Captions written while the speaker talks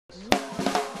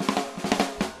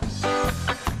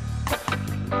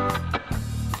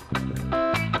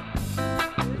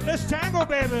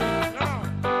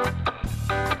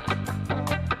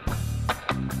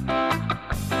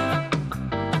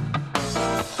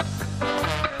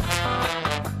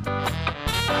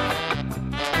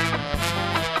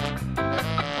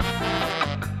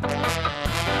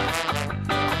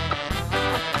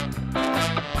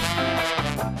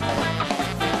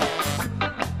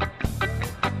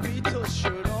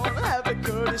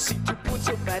the seat to put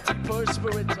some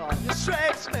antiperspirant on. Your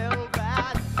strength smell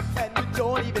bad, and you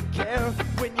don't even care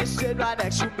when you sit right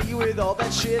next to me with all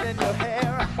that shit in your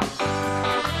hair.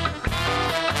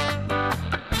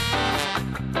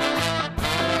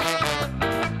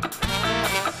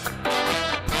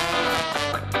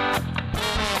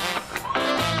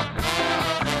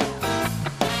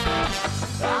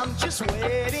 I'm just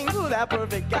waiting for that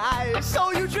perfect guy,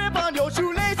 so you trip on your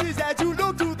shoelaces as you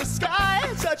look to the sky.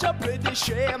 Such a pretty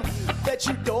shame that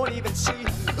you don't even see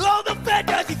all the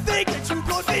fantasy things that you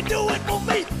could be doing for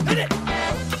me. Hit it.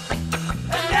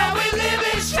 And now we live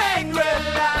in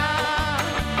Shangri-La,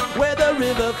 where the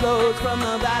river flows from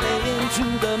the valley into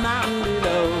the mountain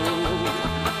below.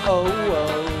 Oh,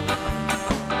 oh.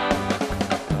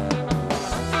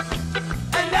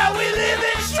 And now we live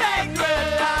in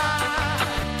Shangri-La,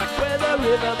 where the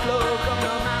river flows from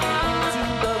the mountain into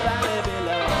the valley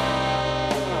below.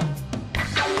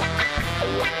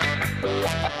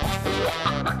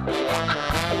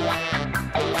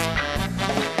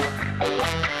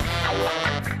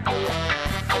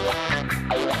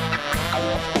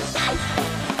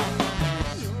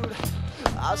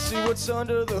 I see what's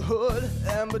under the hood,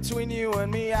 and between you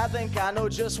and me, I think I know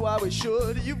just why we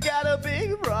should. You've got a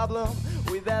big problem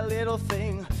with that little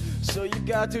thing, so you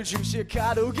got to juice your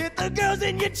car to get the girls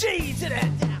in your jeans.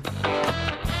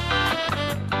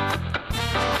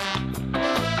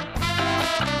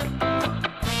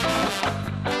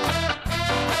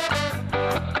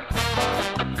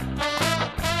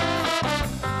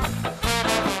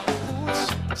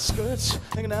 Skirts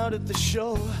hanging out at the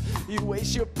show. You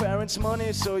waste your parents'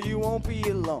 money so you won't be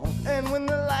alone. And when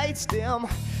the lights dim,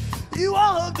 you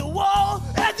all hug the wall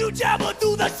as you travel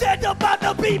through the set about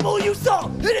the people you saw.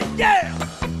 Hit it, yeah!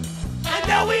 And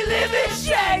now we live in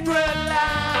Shangri-La,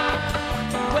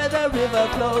 where the river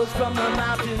flows from the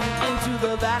mountain into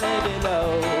the valley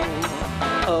below.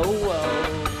 Oh, oh.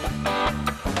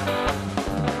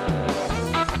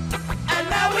 And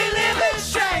now we live in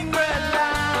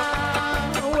Shangri-La,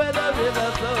 where the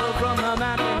river flows from the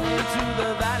mountain into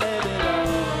the valley below.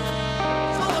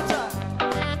 Solo time.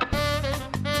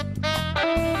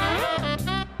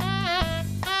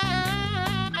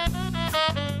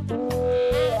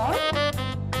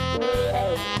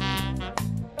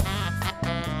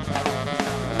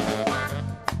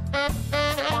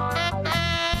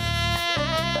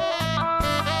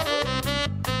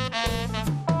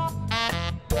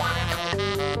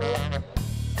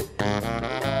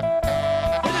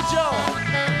 Hit it, Joe.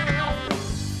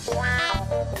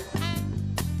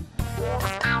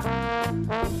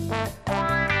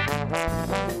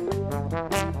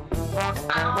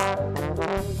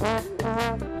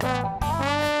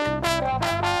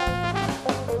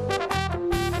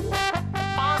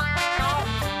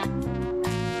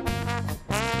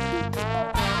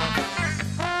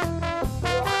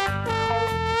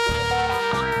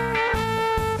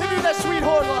 Hit me with that sweet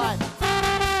horn line.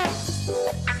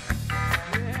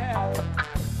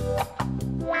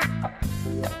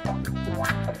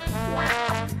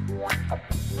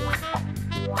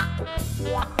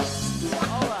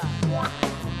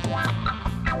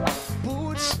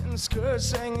 Boots and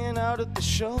skirts hanging out at the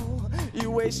show. You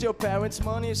waste your parents'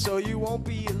 money so you won't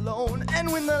be alone.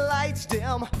 And when the lights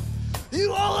dim,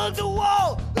 you all hug the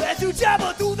wall as you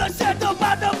travel through the set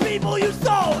about the people you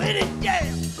saw. Hit it, yeah!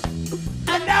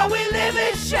 And now we live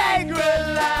in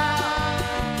Shangri-La,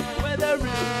 where the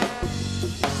river.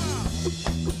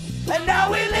 And now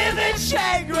we live in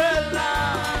Shangri-La.